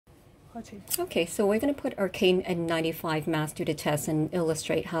Okay, so we're going to put our KN95 mask to the test and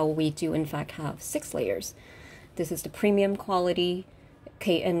illustrate how we do in fact have 6 layers. This is the premium quality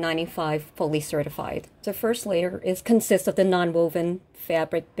KN95 fully certified. The first layer consists of the non-woven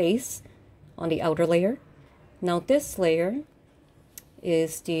fabric base on the outer layer. Now this layer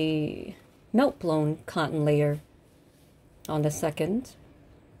is the melt-blown cotton layer on the second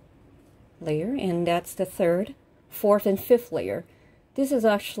layer, and that's the third, fourth, and fifth layer. This is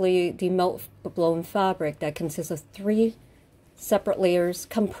actually the melt-blown fabric that consists of 3 separate layers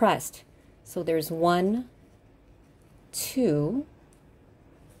compressed. So there's 1, 2,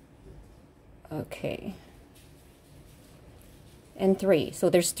 okay, and 3. So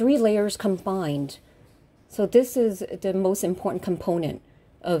there's 3 layers combined. So this is the most important component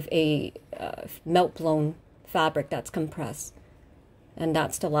of a melt-blown fabric that's compressed. And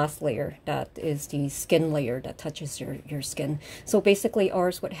that's the last layer. That is the skin layer that touches your skin. So basically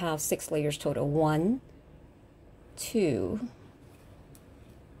ours would have 6 layers total. 1, 2,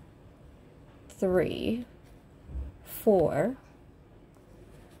 3, 4,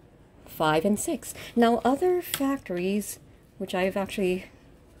 5, and 6. Now other factories, which I've actually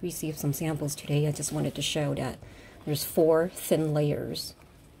received some samples today, I just wanted to show that there's 4 thin layers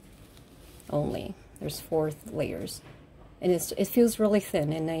only. There's 4 layers. And it feels really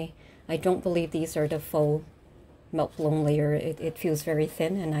thin, and I don't believe these are the full melt-blown layer. It feels very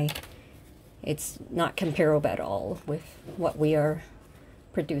thin, and it's not comparable at all with what we are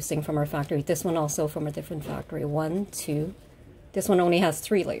producing from our factory. This one also from a different factory. 1, 2. This one only has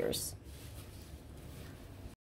 3 layers.